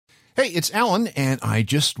Hey, it's Alan, and I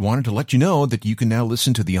just wanted to let you know that you can now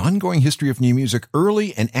listen to the ongoing history of new music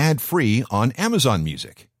early and ad-free on Amazon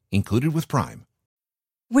Music, included with Prime.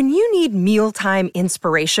 When you need mealtime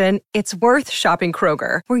inspiration, it's worth shopping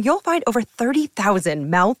Kroger, where you'll find over 30,000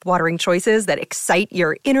 mouth-watering choices that excite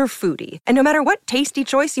your inner foodie. And no matter what tasty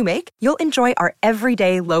choice you make, you'll enjoy our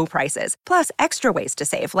everyday low prices, plus extra ways to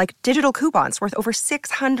save, like digital coupons worth over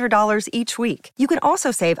 $600 each week. You can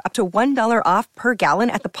also save up to $1 off per gallon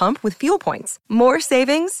at the pump with fuel points. More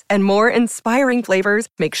savings and more inspiring flavors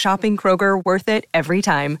make shopping Kroger worth it every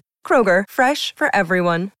time. Kroger, fresh for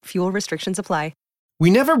everyone. Fuel restrictions apply. We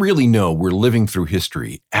never really know we're living through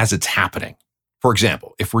history as it's happening. For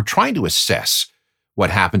example, if we're trying to assess what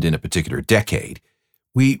happened in a particular decade,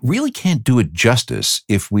 we really can't do it justice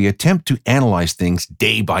if we attempt to analyze things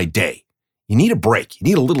day by day. You need a break. You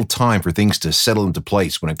need a little time for things to settle into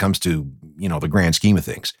place when it comes to, the grand scheme of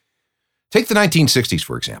things. Take the 1960s,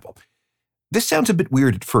 for example. This sounds a bit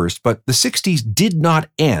weird at first, but the 60s did not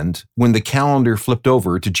end when the calendar flipped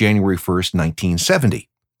over to January 1st, 1970.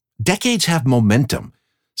 Decades have momentum,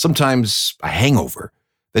 sometimes a hangover,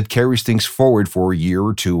 that carries things forward for a year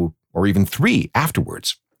or two or even three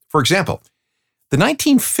afterwards. For example, the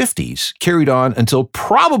 1950s carried on until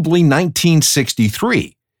probably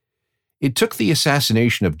 1963. It took the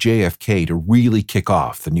assassination of JFK to really kick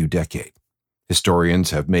off the new decade.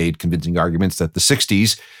 Historians have made convincing arguments that the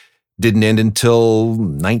 60s didn't end until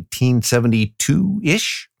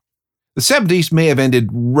 1972-ish. The 70s may have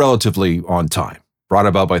ended relatively on time, brought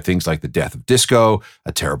about by things like the death of disco,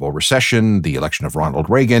 a terrible recession, the election of Ronald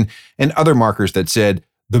Reagan, and other markers that said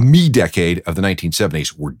the me decade of the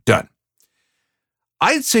 1970s were done.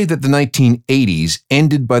 I'd say that the 1980s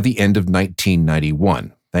ended by the end of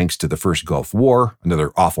 1991, thanks to the first Gulf War,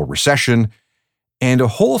 another awful recession, and a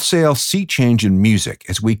wholesale sea change in music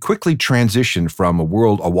as we quickly transitioned from a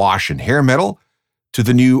world awash in hair metal to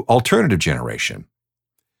the new alternative generation.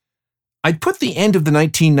 I'd put the end of the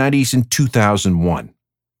 1990s in 2001.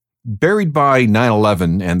 Buried by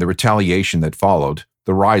 9/11 and the retaliation that followed,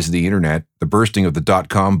 the rise of the internet, the bursting of the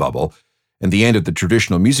dot-com bubble, and the end of the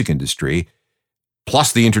traditional music industry,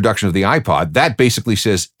 plus the introduction of the iPod, that basically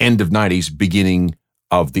says end of 90s, beginning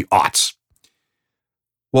of the aughts.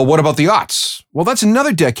 Well, what about the aughts? Well, that's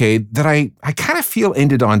another decade that I kind of feel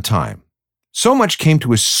ended on time. So much came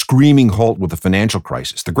to a screaming halt with the financial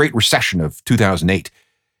crisis, the Great Recession of 2008.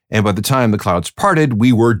 And by the time the clouds parted,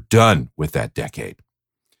 we were done with that decade.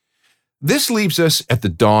 This leaves us at the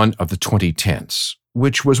dawn of the 2010s,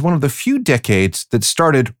 which was one of the few decades that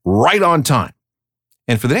started right on time.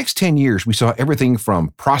 And for the next 10 years, we saw everything from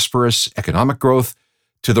prosperous economic growth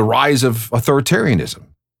to the rise of authoritarianism.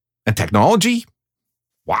 And technology?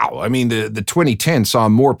 Wow, the 2010s saw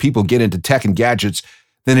more people get into tech and gadgets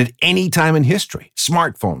than at any time in history.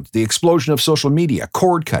 Smartphones, the explosion of social media,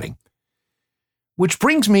 cord cutting. Which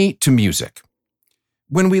brings me to music.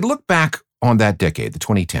 When we look back on that decade, the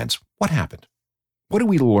 2010s, what happened? What did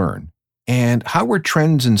we learn? And how were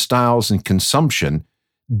trends and styles and consumption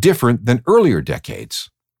different than earlier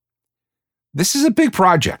decades? This is a big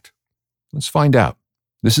project. Let's find out.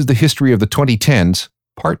 This is the history of the 2010s,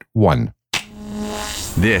 part 1.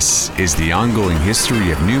 This is the Ongoing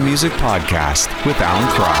History of New Music podcast with Alan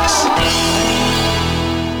Cross.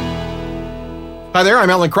 Hi there, I'm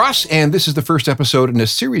Alan Cross, and this is the first episode in a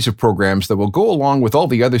series of programs that will go along with all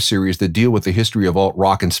the other series that deal with the history of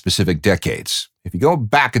alt-rock in specific decades. If you go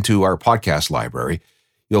back into our podcast library,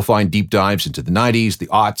 you'll find deep dives into the 90s, the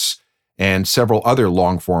aughts, and several other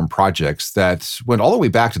long-form projects that went all the way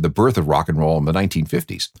back to the birth of rock and roll in the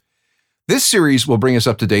 1950s. This series will bring us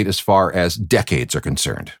up to date as far as decades are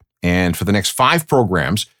concerned. And for the next 5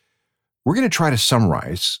 programs, we're going to try to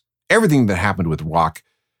summarize everything that happened with rock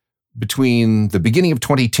between the beginning of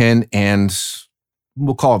 2010 and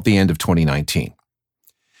we'll call it the end of 2019.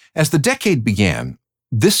 As the decade began,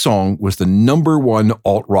 this song was the #1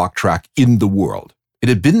 alt-rock track in the world. It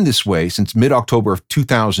had been this way since mid-October of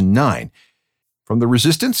 2009. From The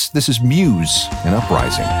Resistance, this is Muse and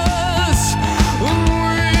Uprising.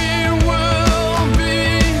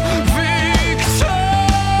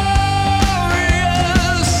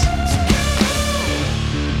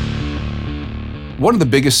 One of the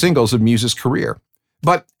biggest singles of Muse's career.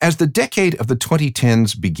 But as the decade of the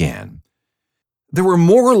 2010s began, there were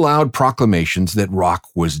more loud proclamations that rock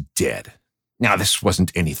was dead. Now, this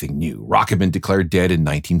wasn't anything new. Rock had been declared dead in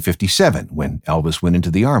 1957, when Elvis went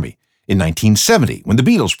into the army. In 1970, when the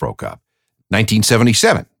Beatles broke up.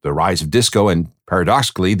 1977, the rise of disco and,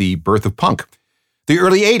 paradoxically, the birth of punk. The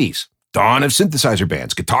early 80s, dawn of synthesizer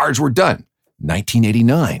bands. Guitars were done.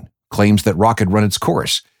 1989, claims that rock had run its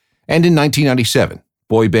course. And in 1997,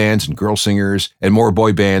 boy bands and girl singers, and more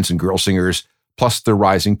boy bands and girl singers, plus the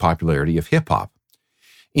rising popularity of hip-hop.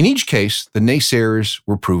 In each case, the naysayers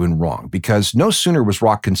were proven wrong, because no sooner was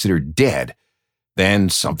rock considered dead than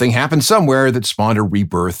something happened somewhere that spawned a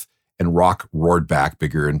rebirth, and rock roared back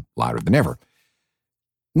bigger and louder than ever.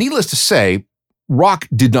 Needless to say, rock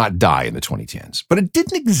did not die in the 2010s, but it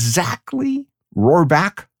didn't exactly roar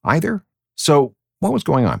back either. So what was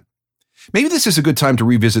going on? Maybe this is a good time to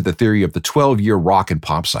revisit the theory of the 12-year rock and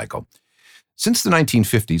pop cycle. Since the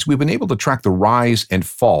 1950s, we've been able to track the rise and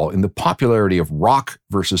fall in the popularity of rock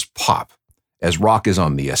versus pop, as rock is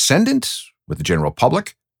on the ascendant with the general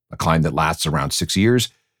public, a climb that lasts around 6 years.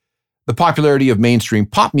 The popularity of mainstream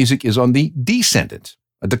pop music is on the descendant,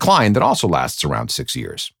 a decline that also lasts around 6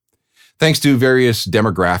 years. Thanks to various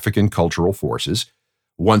demographic and cultural forces,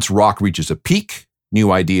 once rock reaches a peak,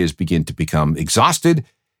 new ideas begin to become exhausted,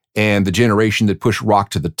 and the generation that pushed rock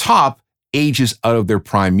to the top ages out of their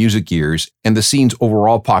prime music years, and the scene's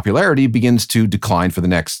overall popularity begins to decline for the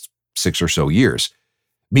next 6 or so years.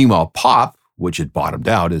 Meanwhile, pop, which had bottomed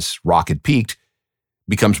out as rock had peaked,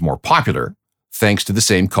 becomes more popular, thanks to the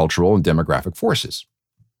same cultural and demographic forces.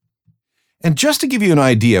 And just to give you an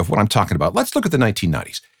idea of what I'm talking about, let's look at the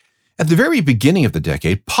 1990s. At the very beginning of the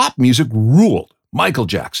decade, pop music ruled. Michael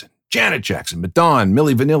Jackson, Janet Jackson, Madonna,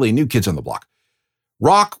 Milli Vanilli, New Kids on the Block.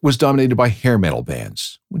 Rock was dominated by hair metal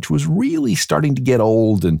bands, which was really starting to get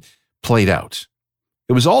old and played out.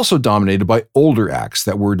 It was also dominated by older acts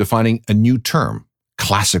that were defining a new term,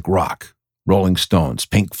 classic rock, Rolling Stones,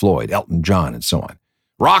 Pink Floyd, Elton John, and so on.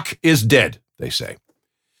 Rock is dead, they say.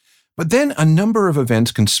 But then a number of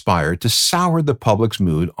events conspired to sour the public's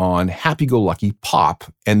mood on happy-go-lucky pop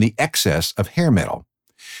and the excess of hair metal.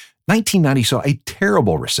 1990 saw a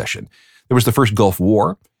terrible recession. There was the first Gulf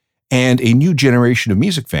War, and a new generation of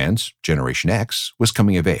music fans, Generation X, was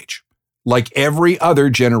coming of age. Like every other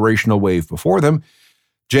generational wave before them,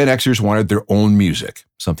 Gen Xers wanted their own music,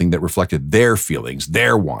 something that reflected their feelings,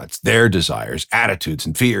 their wants, their desires, attitudes,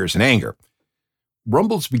 and fears, and anger.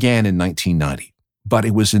 Rumbles began in 1990, but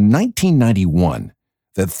it was in 1991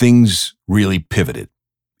 that things really pivoted.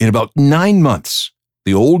 In about 9 months,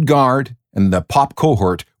 the old guard and the pop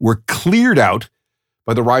cohort were cleared out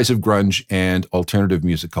by the rise of grunge and alternative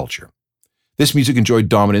music culture. This music enjoyed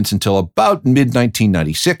dominance until about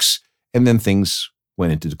mid-1996, and then things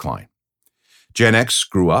went into decline. Gen X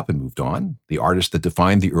grew up and moved on. The artists that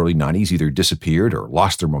defined the early 90s either disappeared or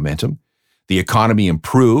lost their momentum. The economy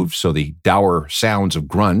improved, so the dour sounds of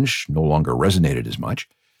grunge no longer resonated as much.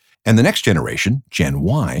 And the next generation, Gen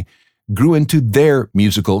Y, grew into their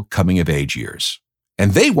musical coming-of-age years.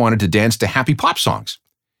 And they wanted to dance to happy pop songs.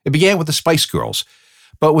 It began with the Spice Girls.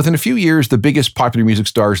 But within a few years, the biggest popular music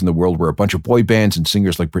stars in the world were a bunch of boy bands and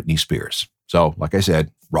singers like Britney Spears. So, like I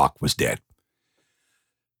said, rock was dead.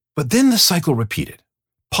 But then the cycle repeated.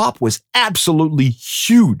 Pop was absolutely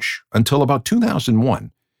huge until about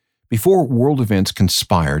 2001, before world events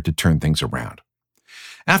conspired to turn things around.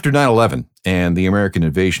 After 9/11 and the American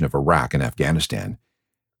invasion of Iraq and Afghanistan,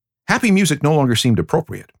 happy music no longer seemed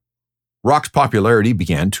appropriate. Rock's popularity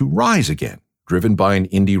began to rise again, driven by an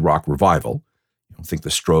indie rock revival. Think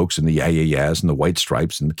the Strokes and the Yeah Yeah Yeahs and the White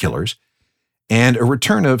Stripes and the Killers, and a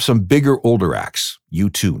return of some bigger older acts,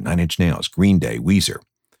 U2, Nine Inch Nails, Green Day, Weezer.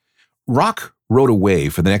 Rock rode a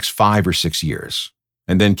wave for the next 5 or 6 years,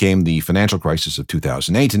 and then came the financial crisis of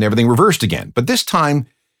 2008 and everything reversed again. But this time,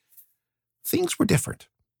 things were different.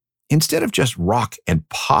 Instead of just rock and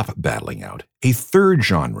pop battling out, a third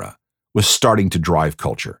genre was starting to drive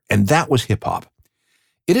culture, and that was hip-hop.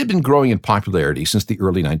 It had been growing in popularity since the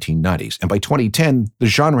early 1990s, and by 2010, the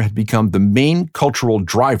genre had become the main cultural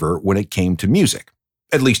driver when it came to music,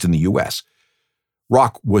 at least in the US.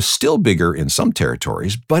 Rock was still bigger in some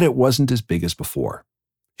territories, but it wasn't as big as before.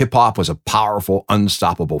 Hip-hop was a powerful,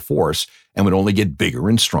 unstoppable force and would only get bigger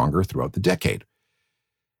and stronger throughout the decade.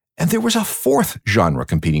 And there was a fourth genre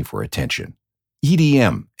competing for attention,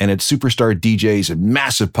 EDM and its superstar DJs and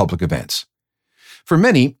massive public events. For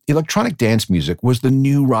many, electronic dance music was the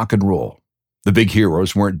new rock and roll. The big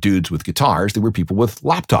heroes weren't dudes with guitars, they were people with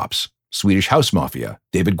laptops. Swedish House Mafia,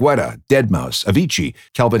 David Guetta, Deadmau5, Avicii,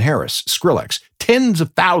 Calvin Harris, Skrillex. Tens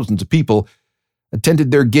of thousands of people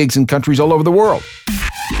attended their gigs in countries all over the world.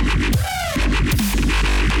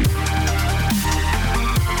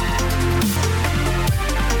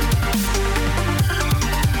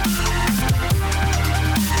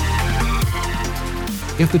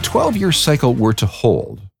 If the 12-year cycle were to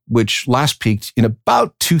hold, which last peaked in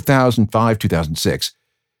about 2005-2006,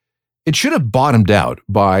 it should have bottomed out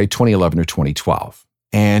by 2011 or 2012.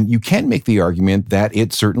 And you can make the argument that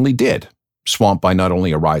it certainly did, swamped by not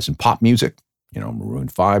only a rise in pop music, Maroon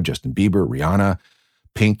 5, Justin Bieber, Rihanna,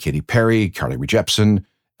 Pink, Katy Perry, Carly Rae Jepsen,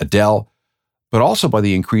 Adele, but also by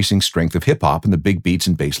the increasing strength of hip-hop and the big beats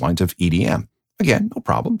and bass lines of EDM. Again, no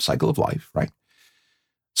problem, cycle of life, right?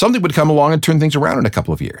 Something would come along and turn things around in a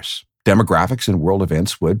couple of years. Demographics and world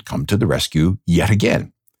events would come to the rescue yet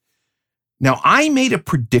again. Now, I made a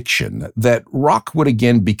prediction that rock would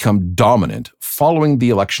again become dominant following the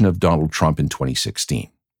election of Donald Trump in 2016.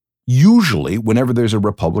 Usually, whenever there's a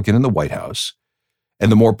Republican in the White House,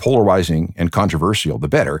 and the more polarizing and controversial, the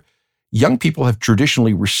better, young people have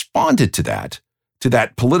traditionally responded to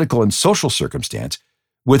that political and social circumstance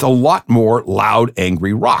with a lot more loud,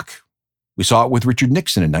 angry rock. We saw it with Richard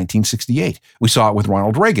Nixon in 1968. We saw it with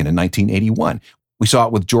Ronald Reagan in 1981. We saw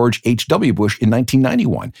it with George H.W. Bush in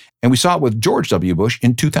 1991. And we saw it with George W. Bush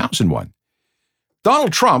in 2001.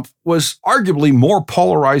 Donald Trump was arguably more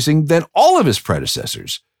polarizing than all of his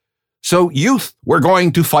predecessors. So, youth, we're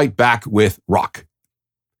going to fight back with rock.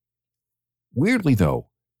 Weirdly, though,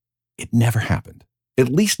 it never happened, at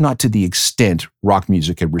least not to the extent rock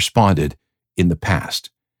music had responded in the past.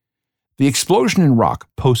 The explosion in rock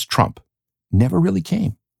post-Trump never really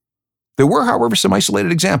came. There were, however, some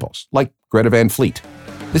isolated examples, like Greta Van Fleet.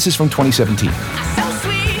 This is from 2017.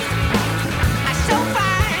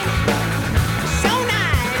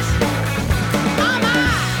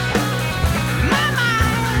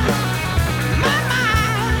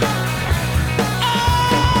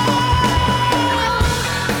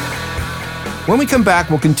 When we come back,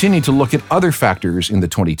 we'll continue to look at other factors in the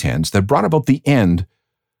 2010s that brought about the end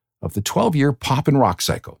of the 12-year pop and rock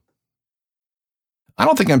cycle. I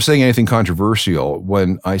don't think I'm saying anything controversial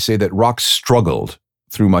when I say that rock struggled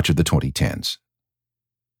through much of the 2010s.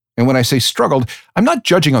 And when I say struggled, I'm not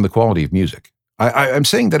judging on the quality of music. I'm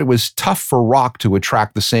saying that it was tough for rock to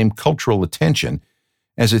attract the same cultural attention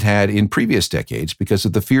as it had in previous decades because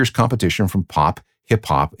of the fierce competition from pop,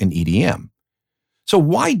 hip-hop, and EDM. So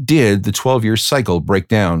why did the 12-year cycle break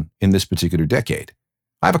down in this particular decade?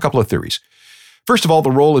 I have a couple of theories. First of all,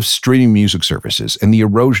 the role of streaming music services and the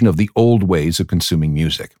erosion of the old ways of consuming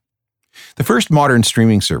music. The first modern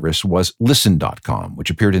streaming service was Listen.com, which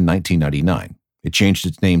appeared in 1999. It changed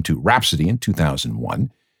its name to Rhapsody in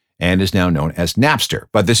 2001 and is now known as Napster.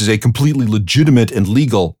 But this is a completely legitimate and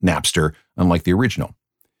legal Napster, unlike the original.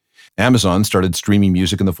 Amazon started streaming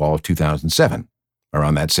music in the fall of 2007.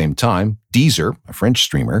 Around that same time, Deezer, a French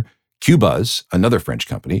streamer, Qbuzz, another French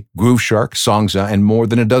company, Grooveshark, Songza, and more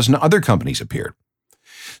than a dozen other companies appeared.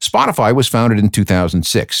 Spotify was founded in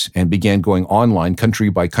 2006 and began going online country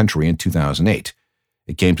by country in 2008.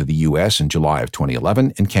 It came to the US in July of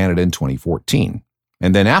 2011 and Canada in 2014.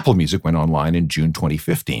 And then Apple Music went online in June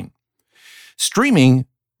 2015. Streaming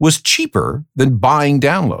was cheaper than buying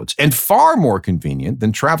downloads and far more convenient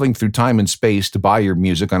than traveling through time and space to buy your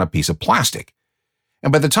music on a piece of plastic.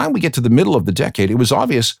 And by the time we get to the middle of the decade, it was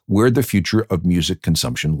obvious where the future of music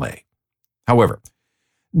consumption lay. However,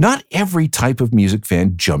 not every type of music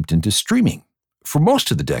fan jumped into streaming. For most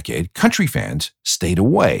of the decade, country fans stayed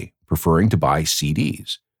away, preferring to buy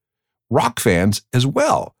CDs. Rock fans, as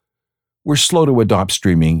well, were slow to adopt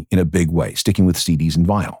streaming in a big way, sticking with CDs and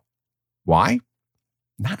vinyl. Why?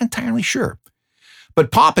 Not entirely sure.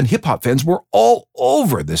 But pop and hip-hop fans were all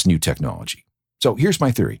over this new technology. So here's my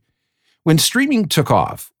theory. When streaming took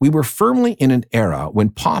off, we were firmly in an era when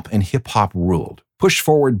pop and hip-hop ruled, pushed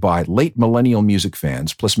forward by late millennial music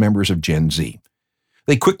fans plus members of Gen Z.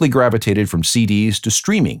 They quickly gravitated from CDs to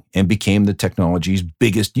streaming and became the technology's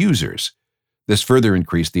biggest users. This further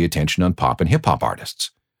increased the attention on pop and hip-hop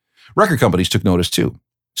artists. Record companies took notice too.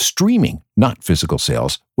 Streaming, not physical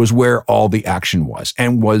sales, was where all the action was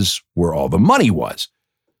and was where all the money was.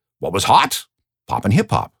 What was hot? Pop and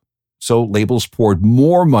hip-hop. So labels poured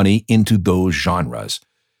more money into those genres.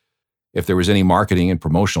 If there was any marketing and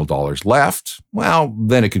promotional dollars left, well,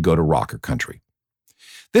 then it could go to rock or country.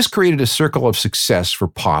 This created a circle of success for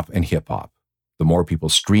pop and hip-hop. The more people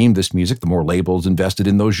streamed this music, the more labels invested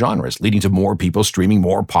in those genres, leading to more people streaming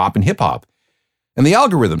more pop and hip-hop. And the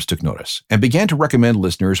algorithms took notice and began to recommend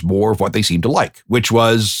listeners more of what they seemed to like, which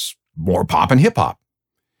was more pop and hip-hop.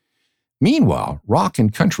 Meanwhile, rock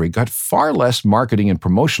and country got far less marketing and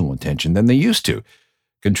promotional attention than they used to,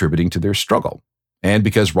 contributing to their struggle. And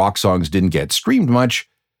because rock songs didn't get streamed much,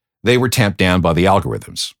 they were tamped down by the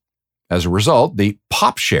algorithms. As a result, the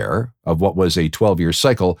pop share of what was a 12-year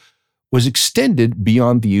cycle was extended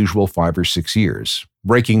beyond the usual 5 or 6 years,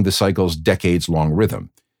 breaking the cycle's decades-long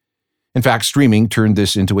rhythm. In fact, streaming turned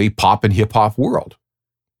this into a pop and hip-hop world.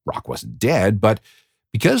 Rock wasn't dead, but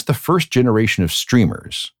because the first generation of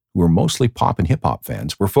streamers, who were mostly pop and hip-hop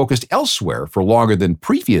fans, were focused elsewhere for longer than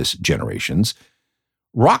previous generations,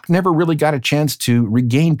 rock never really got a chance to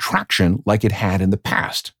regain traction like it had in the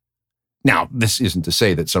past. Now, this isn't to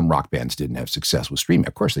say that some rock bands didn't have success with streaming.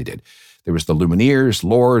 Of course they did. There was the Lumineers,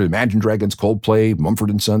 Lorde, Imagine Dragons, Coldplay,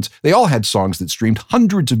 Mumford & Sons. They all had songs that streamed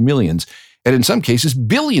hundreds of millions, and in some cases,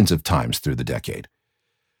 billions of times through the decade.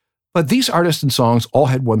 But these artists and songs all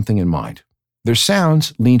had one thing in mind. Their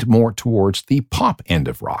sounds leaned more towards the pop end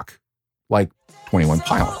of rock, like 21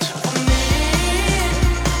 Pilots.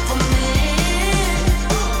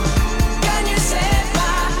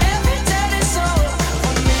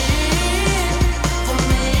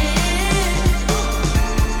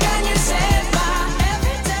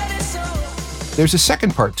 There's a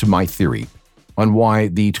second part to my theory on why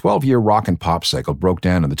the 12-year rock and pop cycle broke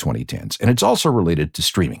down in the 2010s, and it's also related to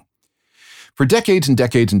streaming. For decades and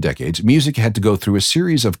decades and decades, music had to go through a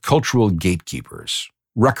series of cultural gatekeepers,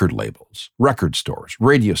 record labels, record stores,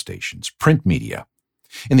 radio stations, print media.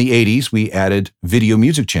 In the 80s, we added video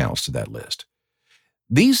music channels to that list.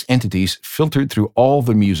 These entities filtered through all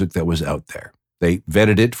the music that was out there. They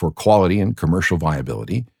vetted it for quality and commercial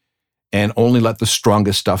viability and only let the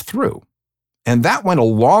strongest stuff through. And that went a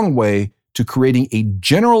long way to creating a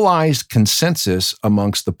generalized consensus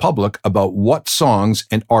amongst the public about what songs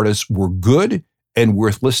and artists were good and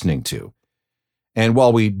worth listening to. And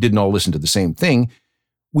while we didn't all listen to the same thing,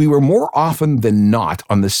 we were more often than not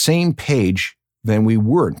on the same page than we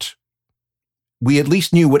weren't. We at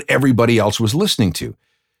least knew what everybody else was listening to.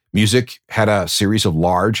 Music had a series of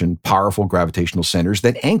large and powerful gravitational centers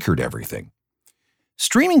that anchored everything.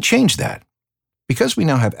 Streaming changed that. Because we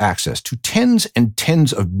now have access to tens and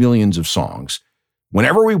tens of millions of songs,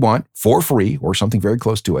 whenever we want, for free, or something very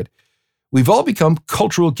close to it, we've all become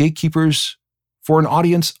cultural gatekeepers for an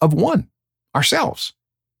audience of one, ourselves.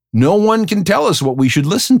 No one can tell us what we should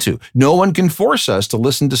listen to. No one can force us to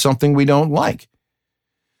listen to something we don't like.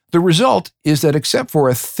 The result is that except for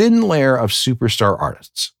a thin layer of superstar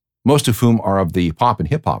artists, most of whom are of the pop and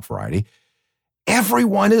hip-hop variety,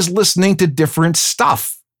 everyone is listening to different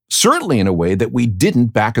stuff. Certainly in a way that we didn't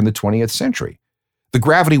back in the 20th century. The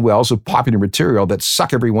gravity wells of popular material that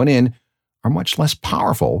suck everyone in are much less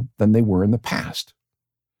powerful than they were in the past.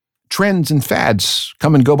 Trends and fads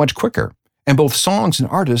come and go much quicker, and both songs and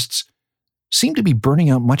artists seem to be burning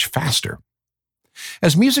out much faster.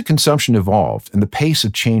 As music consumption evolved and the pace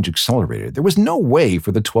of change accelerated, there was no way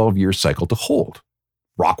for the 12-year cycle to hold.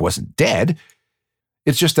 Rock wasn't dead.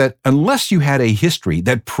 It's just that unless you had a history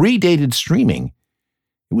that predated streaming,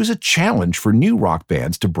 it was a challenge for new rock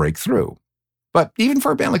bands to break through. But even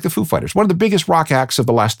for a band like the Foo Fighters, one of the biggest rock acts of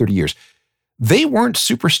the last 30 years, they weren't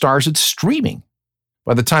superstars at streaming.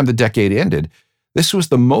 By the time the decade ended, this was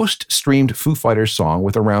the most streamed Foo Fighters song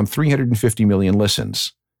with around 350 million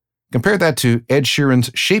listens. Compare that to Ed Sheeran's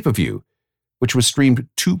Shape of You, which was streamed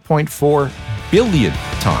 2.4 billion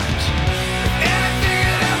times.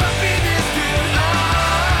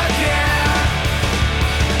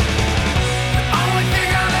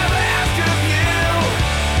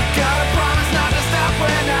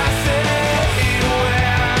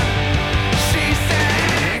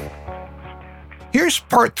 Here's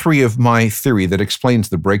part 3 of my theory that explains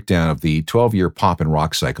the breakdown of the 12-year pop and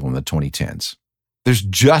rock cycle in the 2010s. There's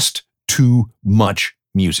just too much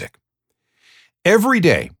music. Every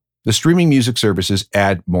day, the streaming music services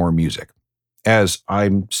add more music. As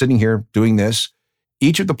I'm sitting here doing this,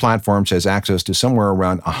 each of the platforms has access to somewhere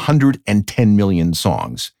around 110 million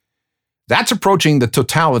songs. That's approaching the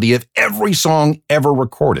totality of every song ever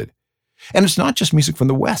recorded. And it's not just music from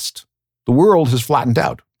the West. The world has flattened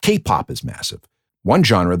out. K-pop is massive. One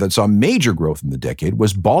genre that saw major growth in the decade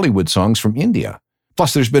was Bollywood songs from India.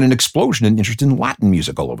 Plus, there's been an explosion in interest in Latin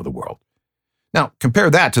music all over the world. Now,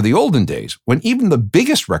 compare that to the olden days, when even the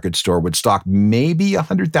biggest record store would stock maybe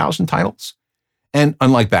 100,000 titles. And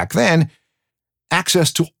unlike back then,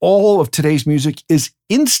 access to all of today's music is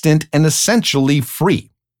instant and essentially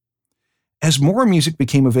free. As more music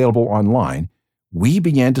became available online, we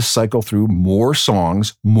began to cycle through more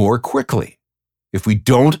songs more quickly. If we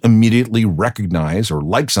don't immediately recognize or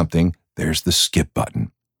like something, there's the skip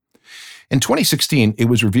button. In 2016, it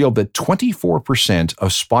was revealed that 24% of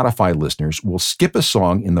Spotify listeners will skip a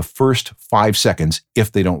song in the first 5 seconds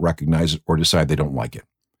if they don't recognize it or decide they don't like it.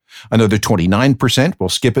 Another 29% will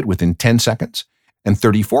skip it within 10 seconds, and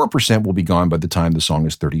 34% will be gone by the time the song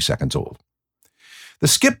is 30 seconds old. The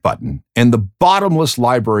skip button and the bottomless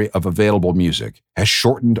library of available music has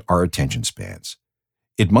shortened our attention spans.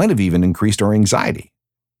 It might have even increased our anxiety.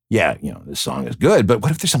 Yeah, this song is good, but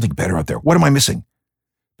what if there's something better out there? What am I missing?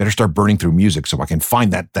 Better start burning through music so I can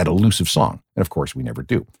find that elusive song. And of course, we never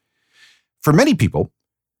do. For many people,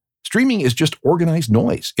 streaming is just organized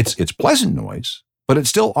noise. It's pleasant noise, but it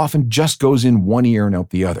still often just goes in one ear and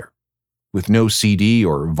out the other. With no CD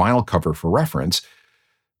or vinyl cover for reference,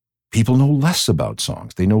 people know less about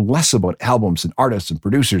songs. They know less about albums and artists and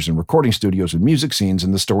producers and recording studios and music scenes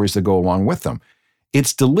and the stories that go along with them.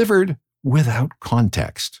 It's delivered without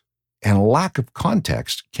context, and a lack of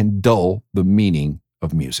context can dull the meaning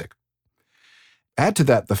of music. Add to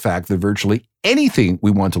that the fact that virtually anything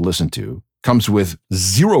we want to listen to comes with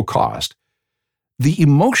zero cost. The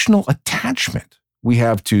emotional attachment we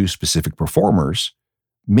have to specific performers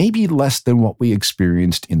may be less than what we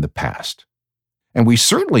experienced in the past. And we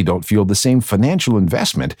certainly don't feel the same financial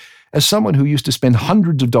investment as someone who used to spend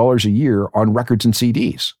hundreds of dollars a year on records and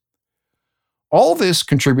CDs. All this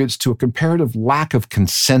contributes to a comparative lack of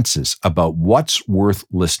consensus about what's worth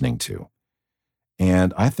listening to.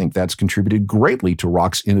 And I think that's contributed greatly to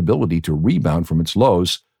rock's inability to rebound from its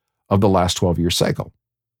lows of the last 12-year cycle.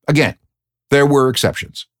 Again, there were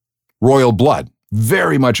exceptions. Royal Blood,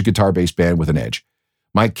 very much a guitar-based band with an edge.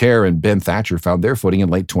 Mike Kerr and Ben Thatcher found their footing in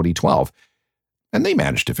late 2012, and they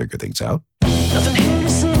managed to figure things out. Nothing here to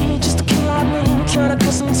see, just a kid like me, trying to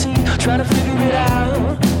cut some teeth, trying to figure it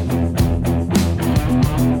out.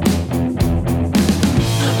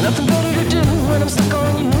 Nothing better to do when I'm stuck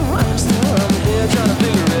on you. I'm here trying to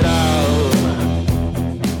figure it out.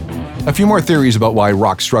 A few more theories about why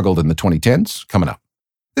rock struggled in the 2010s coming up.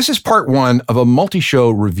 This is part one of a multi-show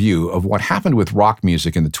review of what happened with rock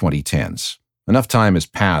music in the 2010s. Enough time has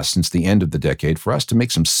passed since the end of the decade for us to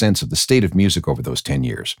make some sense of the state of music over those 10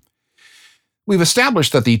 years. We've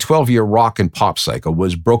established that the 12-year rock and pop cycle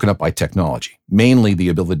was broken up by technology, mainly the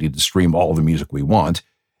ability to stream all the music we want,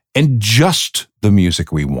 and just the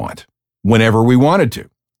music we want, whenever we wanted to.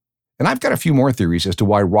 And I've got a few more theories as to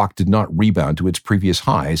why rock did not rebound to its previous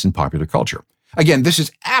highs in popular culture. Again, this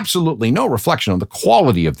is absolutely no reflection on the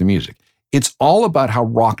quality of the music. It's all about how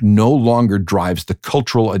rock no longer drives the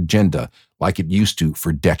cultural agenda like it used to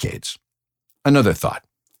for decades. Another thought.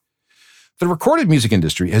 The recorded music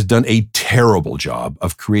industry has done a terrible job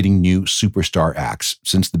of creating new superstar acts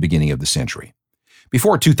since the beginning of the century.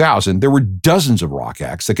 Before 2000, there were dozens of rock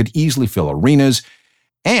acts that could easily fill arenas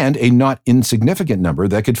and a not insignificant number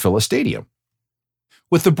that could fill a stadium.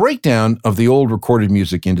 With the breakdown of the old recorded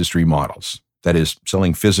music industry models, that is,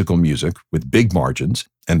 selling physical music with big margins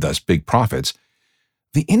and thus big profits,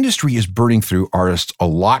 the industry is burning through artists a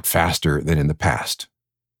lot faster than in the past.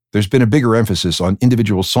 There's been a bigger emphasis on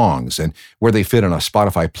individual songs and where they fit on a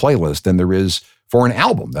Spotify playlist than there is for an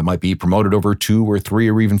album that might be promoted over 2 or 3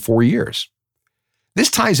 or even 4 years.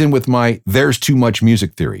 This ties in with my "there's too much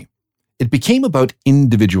music" theory. It became about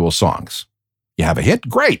individual songs. You have a hit?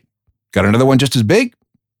 Great. Got another one just as big?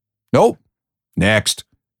 Nope. Next.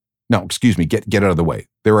 No, excuse me, get out of the way.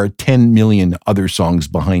 There are 10 million other songs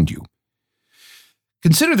behind you.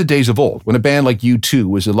 Consider the days of old when a band like U2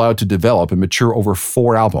 was allowed to develop and mature over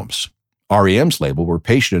 4 albums. R.E.M's label were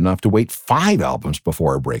patient enough to wait 5 albums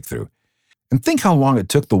before a breakthrough. And think how long it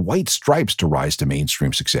took the White Stripes to rise to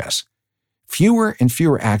mainstream success. Fewer and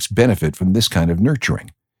fewer acts benefit from this kind of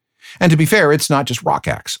nurturing. And to be fair, it's not just rock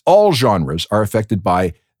acts. All genres are affected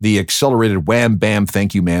by the accelerated wham, bam,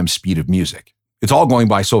 thank you, ma'am speed of music. It's all going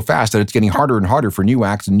by so fast that it's getting harder and harder for new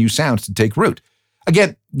acts and new sounds to take root.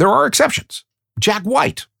 Again, there are exceptions. Jack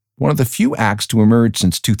White, one of the few acts to emerge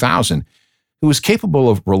since 2000, who was capable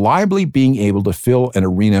of reliably being able to fill an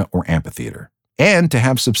arena or amphitheater, and to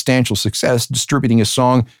have substantial success distributing a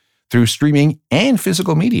song through streaming and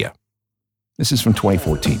physical media. This is from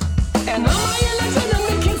 2014. And all my elections and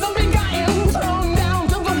the kids have been gotten thrown down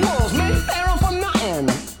to the walls, made pharaoh for nothing.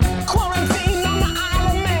 Quarantine on the Isle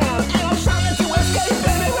of Man, and I'm trying to escape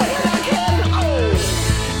any way that I can. Oh,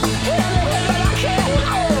 any way that I can.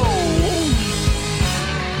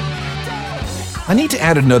 Oh. I need to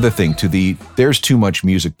add another thing to the "there's too much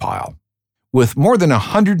music" pile. With more than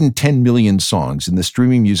 110 million songs in the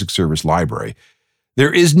streaming music service library,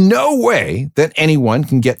 there is no way that anyone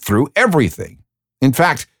can get through everything. In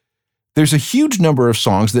fact, there's a huge number of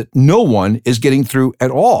songs that no one is getting through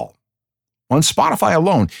at all. On Spotify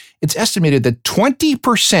alone, it's estimated that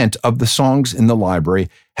 20% of the songs in the library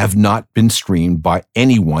have not been streamed by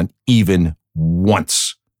anyone even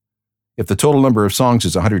once. If the total number of songs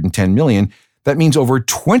is 110 million, that means over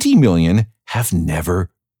 20 million have never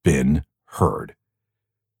been heard.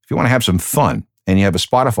 If you want to have some fun and you have a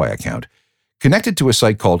Spotify account, connect it to a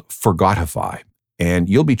site called Forgotify, and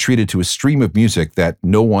you'll be treated to a stream of music that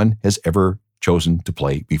no one has ever chosen to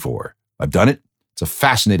play before. I've done it. It's a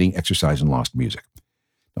fascinating exercise in lost music.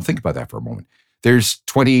 Now think about that for a moment. There's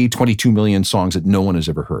 22 million songs that no one has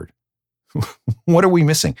ever heard. What are we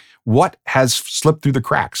missing? What has slipped through the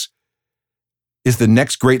cracks? Is the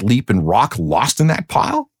next great leap in rock lost in that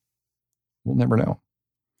pile? We'll never know.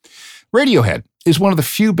 Radiohead is one of the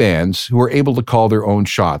few bands who are able to call their own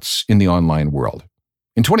shots in the online world.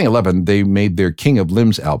 In 2011, they made their King of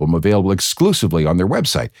Limbs album available exclusively on their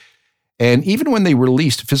website. And even when they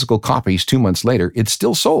released physical copies 2 months later, it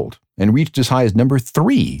still sold and reached as high as number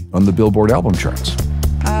 3 on the Billboard album charts.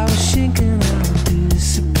 I was thinking I would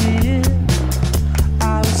disappear.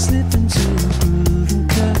 I was slipping to the groove and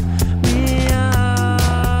cut me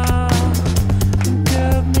out.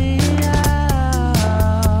 Cut me out.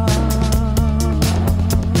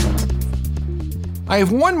 I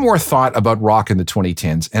have one more thought about rock in the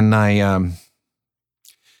 2010s, and I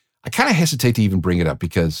kind of hesitate to even bring it up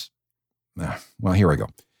because, well, here I go.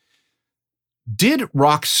 Did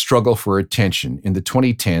rock struggle for attention in the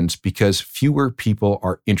 2010s because fewer people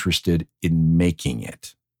are interested in making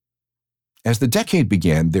it? As the decade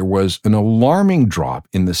began, there was an alarming drop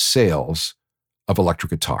in the sales of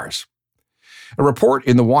electric guitars. A report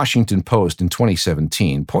in the Washington Post in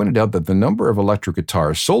 2017 pointed out that the number of electric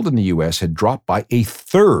guitars sold in the U.S. had dropped by a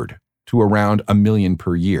third to around 1 million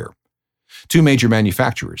per year. 2 major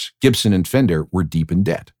manufacturers, Gibson and Fender, were deep in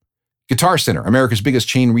debt. Guitar Center, America's biggest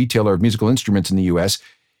chain retailer of musical instruments in the U.S.,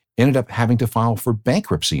 ended up having to file for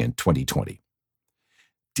bankruptcy in 2020.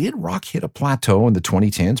 Did rock hit a plateau in the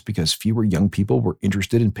 2010s because fewer young people were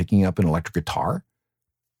interested in picking up an electric guitar?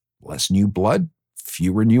 Less new blood,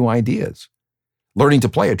 fewer new ideas. Learning to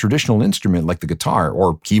play a traditional instrument like the guitar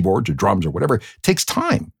or keyboards or drums or whatever takes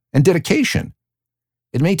time and dedication.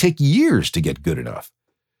 It may take years to get good enough.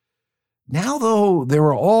 Now, though, there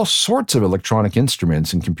are all sorts of electronic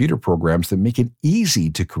instruments and computer programs that make it easy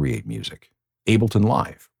to create music. Ableton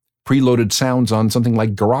Live, preloaded sounds on something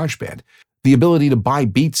like GarageBand, the ability to buy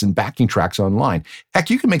beats and backing tracks online. Heck,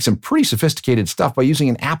 you can make some pretty sophisticated stuff by using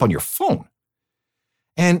an app on your phone.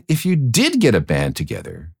 And if you did get a band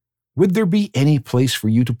together, would there be any place for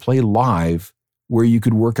you to play live where you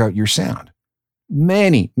could work out your sound?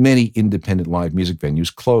 Many, many independent live music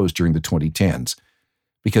venues closed during the 2010s.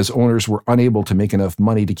 Because owners were unable to make enough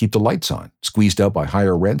money to keep the lights on, squeezed out by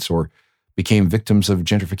higher rents, or became victims of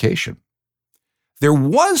gentrification. There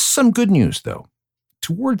was some good news, though.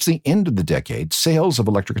 Towards the end of the decade, sales of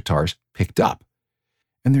electric guitars picked up,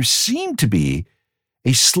 and there seemed to be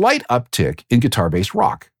a slight uptick in guitar-based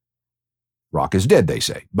rock. Rock is dead, they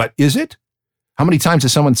say. But is it? How many times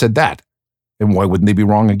has someone said that? And why wouldn't they be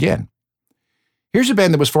wrong again? Here's a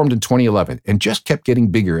band that was formed in 2011 and just kept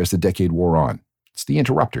getting bigger as the decade wore on. It's the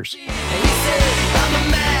Interrupters.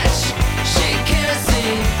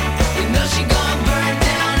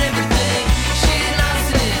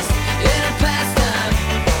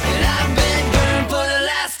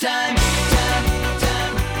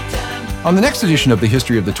 On the next edition of the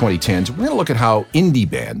History of the 2010s, we're going to look at how indie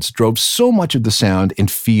bands drove so much of the sound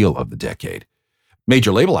and feel of the decade.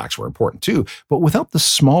 Major label acts were important too, but without the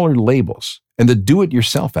smaller labels and the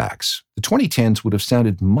do-it-yourself acts, the 2010s would have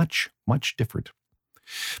sounded much, much different.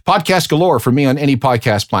 Podcast galore for me on any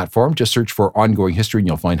podcast platform. Just search for Ongoing History and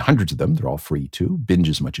you'll find hundreds of them. They're all free too. Binge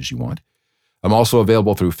as much as you want. I'm also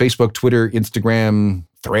available through Facebook, Twitter, Instagram,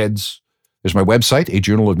 Threads. There's my website,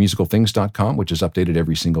 ajournalofmusicalthings.com, which is updated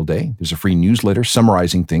every single day. There's a free newsletter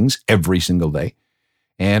summarizing things every single day.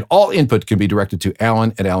 And all input can be directed to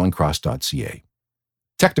alan@alancross.ca.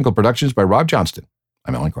 Technical productions by Rob Johnston.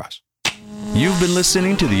 I'm Alan Cross. You've been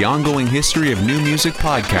listening to the Ongoing History of New Music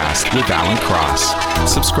podcast with Alan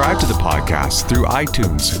Cross. Subscribe to the podcast through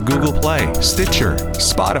iTunes, Google Play, Stitcher,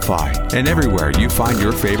 Spotify, and everywhere you find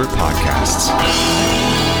your favorite podcasts.